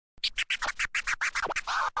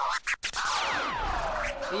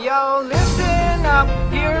Yo, listen up,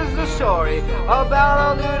 here's the story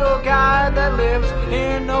about a little guy that lives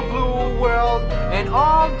in a blue world. And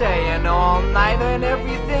all day and all night and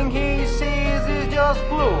everything he sees is just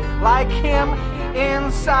blue. Like him,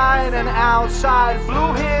 inside and outside.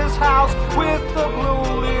 Blue his house with a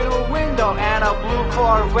blue little window and a blue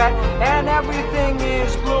Corvette. And everything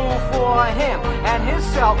is blue for him and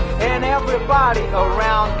himself and everybody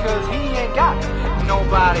around. Cause he ain't got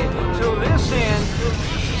nobody to listen.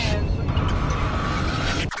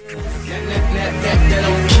 That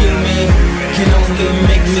don't kill me, can only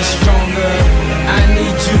make me stronger. I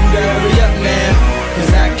need you to hurry up now,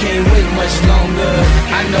 cause I can't wait much longer.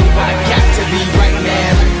 I know I got to be right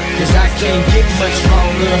now, cause I can't get much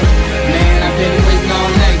longer. Man, I've been waiting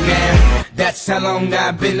all night now, that's how long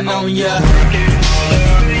I've been on ya.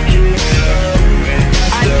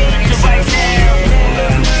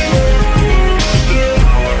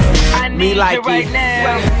 Me like it right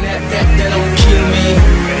now. That don't kill me,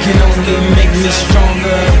 can only make me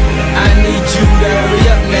stronger. I need you to hurry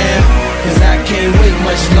up now, cause I can't wait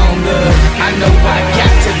much longer. I know I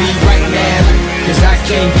got to be right now, cause I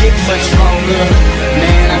can't get much longer.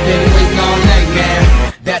 Man, I've been waiting all night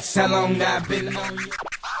now, that's how long I've been on you.